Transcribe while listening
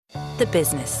The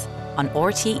Business on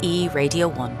RTE Radio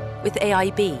 1 with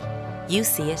AIB. You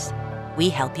see it, we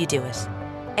help you do it.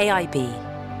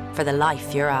 AIB, for the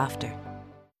life you're after.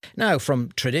 Now,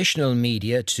 from traditional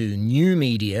media to new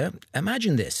media,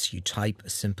 imagine this. You type a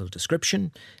simple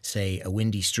description, say a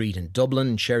windy street in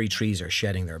Dublin, cherry trees are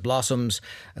shedding their blossoms,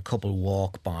 a couple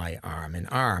walk by arm in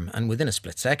arm, and within a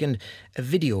split second, a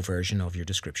video version of your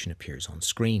description appears on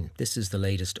screen. This is the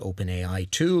latest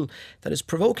OpenAI tool that is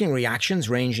provoking reactions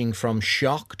ranging from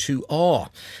shock to awe.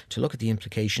 To look at the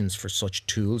implications for such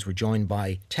tools, we're joined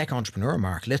by tech entrepreneur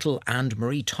Mark Little and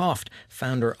Marie Toft,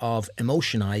 founder of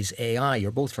Emotionise AI.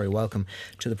 You're both very welcome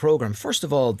to the programme. First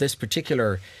of all, this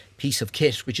particular piece of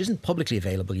kit, which isn't publicly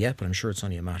available yet, but I'm sure it's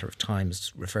only a matter of time,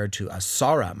 is referred to as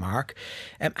Sora, Mark.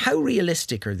 How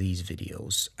realistic are these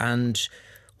videos? And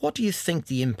what do you think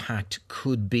the impact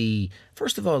could be?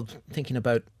 First of all, thinking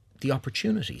about the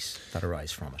opportunities that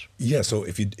arise from it. Yeah, so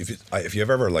if you've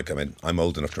ever, I'm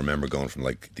old enough to remember going from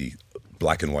the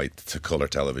black and white to colour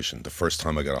television. The first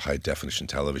time I got a high definition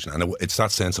television, and it's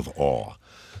that sense of awe.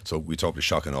 So we talk about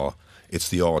shock and awe. It's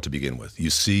the awe to begin with. You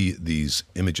see these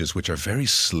images which are very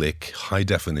slick, high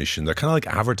definition. They're kind of like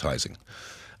advertising.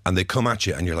 And they come at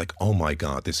you and you're like, oh my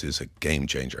God, this is a game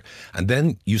changer. And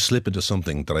then you slip into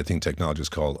something that I think technologists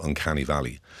call uncanny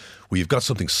valley, where you've got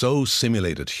something so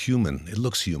simulated, human, it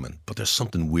looks human, but there's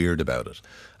something weird about it.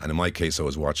 And in my case, I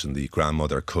was watching the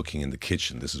grandmother cooking in the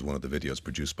kitchen. This is one of the videos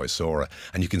produced by Sora.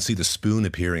 And you can see the spoon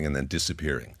appearing and then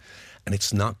disappearing. And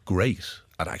it's not great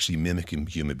at actually mimicking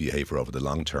human behavior over the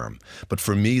long term. But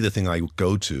for me, the thing I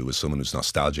go to as someone who's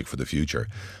nostalgic for the future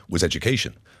was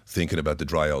education. Thinking about the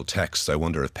dry old texts, I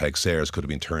wonder if Peg Sayers could have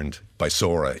been turned by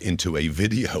Sora into a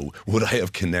video. Would I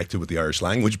have connected with the Irish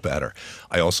language better?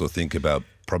 I also think about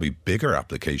probably bigger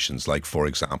applications, like, for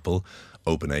example,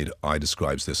 OpenAI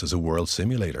describes this as a world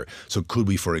simulator. So could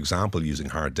we, for example, using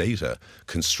hard data,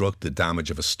 construct the damage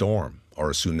of a storm or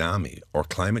a tsunami or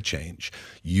climate change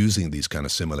using these kind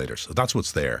of simulators? So that's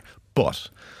what's there. But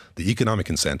the economic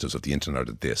incentives of the internet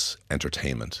are this: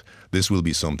 entertainment. This will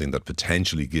be something that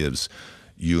potentially gives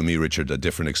you and me, Richard, a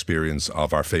different experience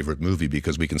of our favourite movie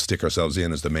because we can stick ourselves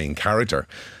in as the main character.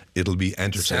 It'll be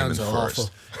entertainment first.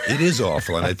 It is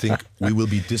awful, and I think we will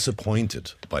be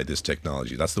disappointed by this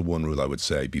technology. That's the one rule I would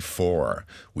say before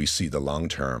we see the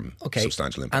long-term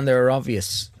substantial impact. And there are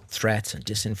obvious threats and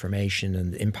disinformation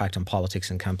and the impact on politics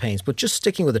and campaigns. But just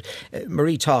sticking with it,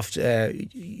 Marie Toft,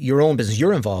 your own business,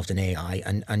 you're involved in AI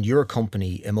and your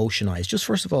company, Emotionise. Just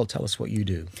first of all, tell us what you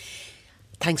do.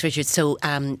 Thanks, Richard. So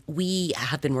we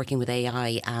have been working with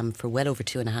AI for well over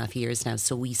 2.5 years now.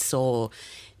 So we saw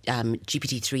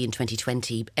GPT-3 in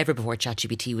 2020, ever before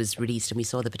ChatGPT was released, and we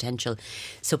saw the potential.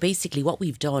 So basically what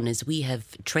we've done is we have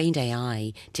trained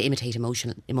AI to imitate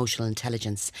emotional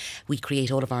intelligence. We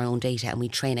create all of our own data and we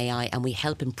train AI and we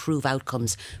help improve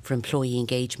outcomes for employee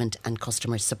engagement and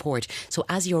customer support. So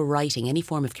as you're writing any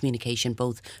form of communication,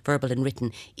 both verbal and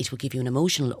written, it will give you an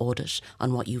emotional audit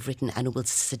on what you've written and it will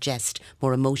suggest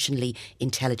more emotionally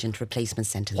intelligent replacement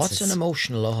sentences. What's an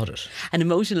emotional audit? An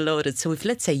emotional audit. So if,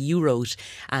 let's say, you wrote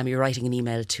you're writing an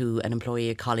email to an employee,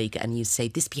 a colleague, and you say,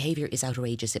 this behaviour is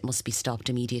outrageous, it must be stopped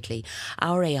immediately.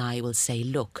 Our AI will say,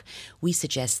 look, we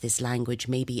suggest this language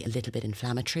may be a little bit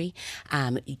inflammatory.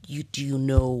 Do you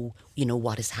know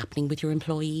what is happening with your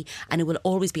employee? And it will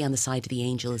always be on the side of the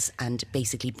angels and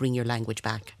basically bring your language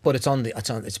back. But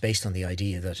it's based on the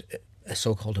idea that a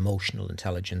so-called emotional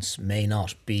intelligence may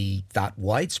not be that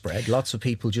widespread. Lots of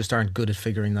people just aren't good at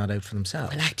figuring that out for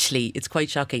themselves. Well, actually, it's quite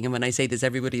shocking. And when I say this,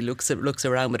 everybody looks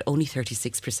around, but only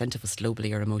 36% of us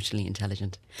globally are emotionally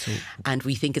intelligent. And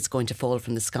we think it's going to fall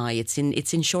from the sky. It's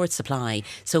in short supply.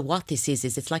 So what this is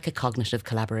it's like a cognitive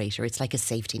collaborator. It's like a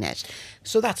safety net.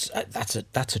 So that's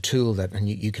a tool that, and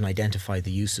you can identify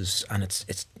the uses, and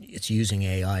it's using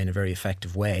AI in a very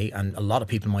effective way, and a lot of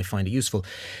people might find it useful.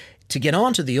 To get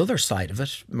on to the other side of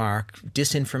it, Mark,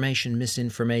 disinformation,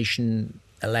 misinformation,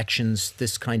 elections,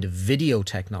 this kind of video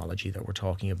technology that we're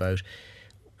talking about,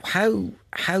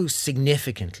 how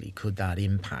significantly could that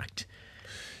impact?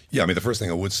 Yeah, I mean, the first thing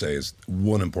I would say is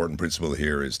one important principle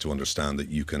here is to understand that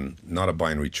you can, not a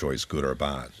binary choice, good or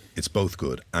bad. It's both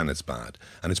good and it's bad.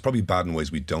 And it's probably bad in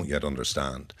ways we don't yet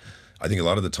understand. I think a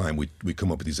lot of the time we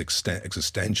come up with these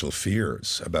existential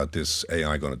fears about this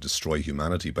AI going to destroy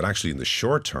humanity, but actually in the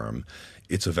short term,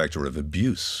 it's a vector of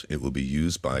abuse. It will be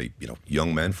used by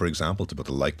young men, for example, to put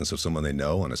the likeness of someone they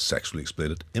know on a sexually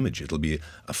exploited image. It'll be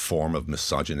a form of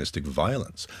misogynistic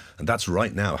violence. And that's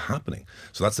right now happening.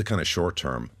 So that's the kind of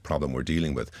short-term problem we're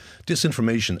dealing with.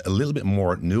 Disinformation, a little bit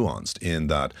more nuanced in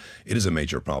that it is a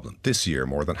major problem. This year,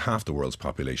 more than half the world's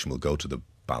population will go to the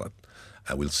ballot.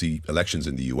 We'll see elections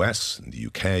in the US, in the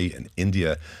UK, in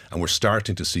India, and we're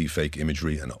starting to see fake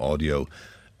imagery and audio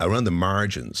around the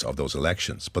margins of those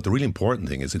elections. But the really important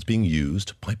thing is it's being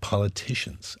used by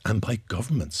politicians and by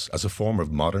governments as a form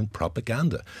of modern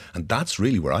propaganda. And that's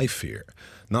really where I fear,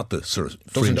 not the sort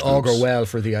of doesn't fringe augur groups. well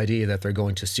for the idea that they're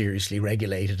going to seriously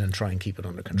regulate it and try and keep it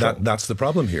under control. That's the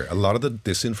problem here. A lot of the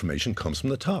disinformation comes from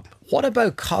the top. What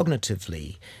about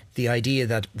cognitively? The idea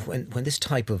that when this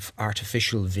type of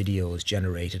artificial video is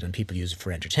generated and people use it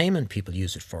for entertainment, people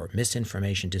use it for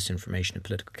misinformation, disinformation and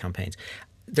political campaigns,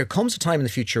 there comes a time in the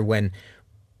future when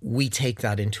we take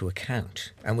that into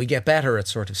account and we get better at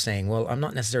sort of saying, well, I'm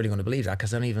not necessarily going to believe that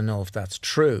because I don't even know if that's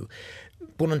true.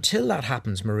 But until that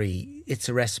happens, Marie, it's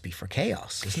a recipe for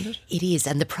chaos, isn't it? It is.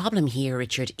 And the problem here,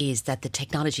 Richard, is that the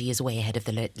technology is way ahead of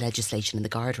the legislation and the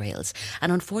guardrails.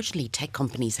 And unfortunately, tech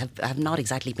companies have not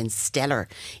exactly been stellar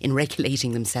in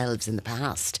regulating themselves in the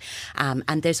past.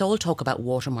 And there's all talk about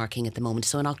watermarking at the moment.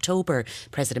 So in October,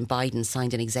 President Biden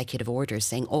signed an executive order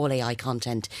saying all AI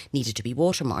content needed to be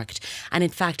watermarked. And in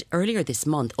fact, earlier this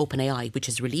month, OpenAI, which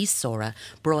has released Sora,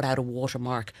 brought out a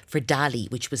watermark for DALL-E,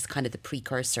 which was kind of the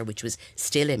precursor, which was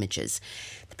still images.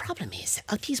 The problem is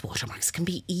these watermarks can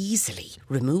be easily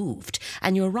removed.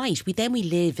 And you're right, we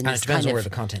live in and this it depends kind on of... where the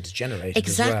content is generated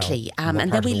Exactly. as well,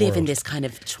 And then we live in this kind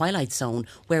of twilight zone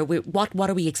where what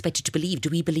are we expected to believe? Do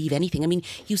we believe anything? I mean,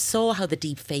 you saw how the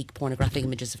deep fake pornographic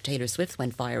images of Taylor Swift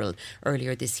went viral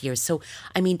earlier this year. So,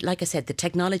 I mean, like I said, the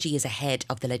technology is ahead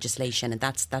of the legislation, and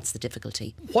that's the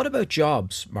difficulty. What about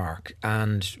jobs, Mark?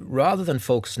 And rather than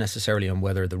focus necessarily on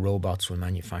whether the robots will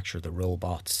manufacture the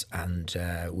robots and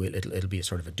it'll be a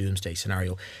sort of a doomsday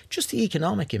scenario, just the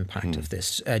economic impact of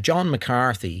this. John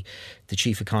McCarthy, the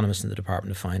chief economist in the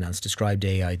Department of Finance, described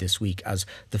AI this week as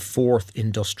the fourth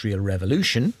industrial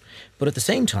revolution. But at the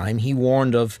same time, he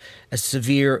warned of a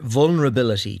severe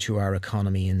vulnerability to our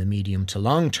economy in the medium to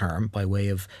long term by way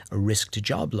of a risk to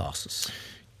job losses.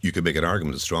 You could make an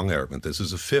argument, a strong argument. This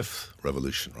is a fifth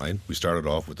revolution, right? We started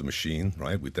off with the machine,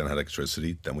 right? We then had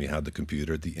electricity, then we had the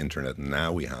computer, the internet, and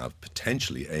now we have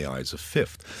potentially AI as a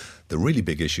fifth. The really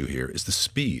big issue here is the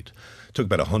speed. It took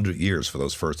about 100 years for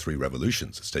those first three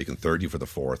revolutions. It's taken 30 for the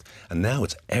fourth. And now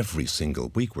it's every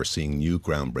single week we're seeing new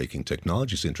groundbreaking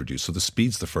technologies introduced. So the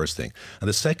speed's the first thing. And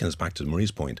the second is, back to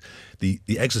Marie's point, the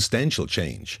existential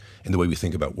change in the way we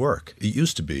think about work. It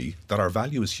used to be that our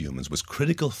value as humans was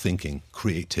critical thinking,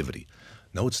 creativity.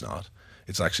 No, it's not.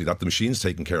 It's actually that the machine's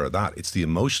taking care of that. It's the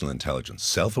emotional intelligence,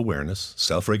 self-awareness,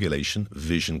 self-regulation,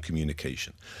 vision,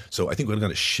 communication. So I think we're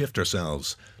going to shift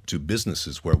ourselves to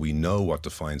businesses where we know what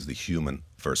defines the human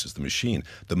versus the machine.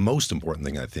 The most important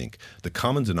thing, I think, the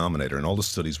common denominator in all the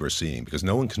studies we're seeing, because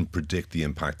no one can predict the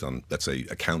impact on, let's say,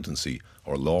 accountancy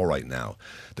or law right now.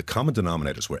 The common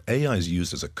denominators where AI is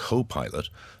used as a co-pilot,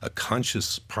 a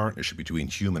conscious partnership between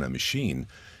human and machine,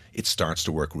 it starts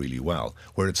to work really well.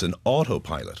 Where it's an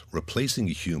autopilot replacing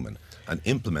a human and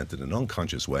implemented in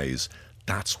unconscious ways,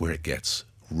 that's where it gets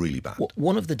really bad.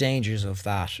 One of the dangers of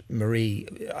that, Marie,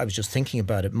 I was just thinking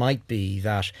about it, might be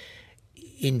that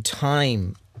in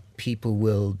time people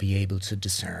will be able to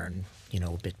discern,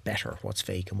 a bit better what's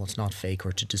fake and what's not fake,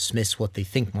 or to dismiss what they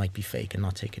think might be fake and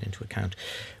not take it into account.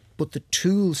 But the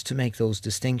tools to make those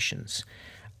distinctions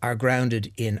are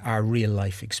grounded in our real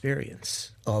life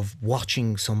experience of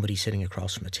watching somebody sitting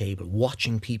across from a table,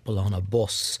 watching people on a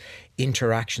bus,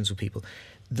 interactions with people.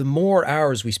 The more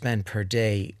hours we spend per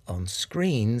day on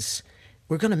screens,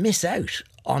 we're going to miss out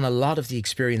on a lot of the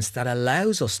experience that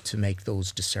allows us to make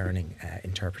those discerning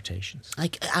interpretations.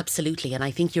 Absolutely. And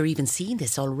I think you're even seeing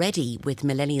this already with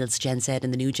millennials, Gen Z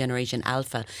and the new generation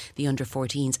Alpha, the under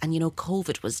 14s. And,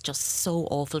 COVID was just so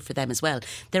awful for them as well.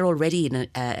 They're already in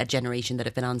a generation that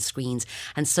have been on screens,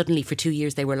 and suddenly for 2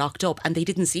 years they were locked up and they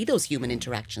didn't see those human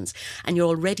interactions. And you're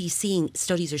already seeing,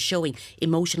 studies are showing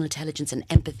emotional intelligence and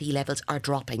empathy levels are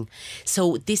dropping.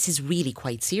 So this is really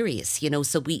quite serious,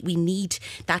 so we need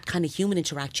that kind of human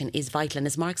interaction is vital. And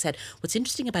as Mark said, what's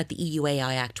interesting about the EU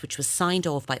AI Act, which was signed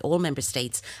off by all member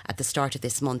states at the start of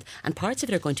this month, and parts of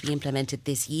it are going to be implemented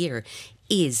this year,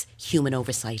 is human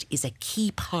oversight, is a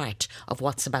key part of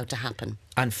what's about to happen.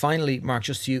 And finally, Mark,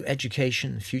 just to you,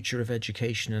 education, the future of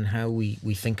education and how we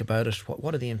think about it,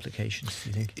 what are the implications, do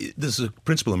you think? There's a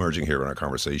principle emerging here in our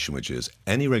conversation, which is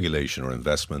any regulation or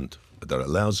investment that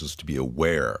allows us to be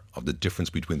aware of the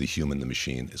difference between the human and the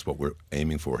machine is what we're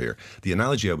aiming for here. The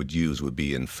analogy I would use would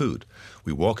be in food.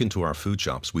 We walk into our food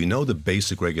shops. We know the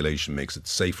basic regulation makes it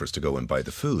safe for us to go and buy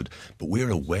the food, but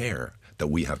we're aware that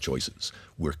we have choices.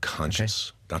 We're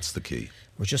conscious. That's the key.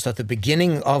 We're just at the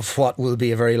beginning of what will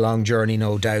be a very long journey,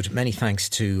 no doubt. Many thanks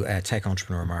to tech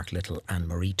entrepreneur Mark Little and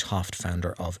Marie Toft,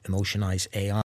 founder of Emotionise AI.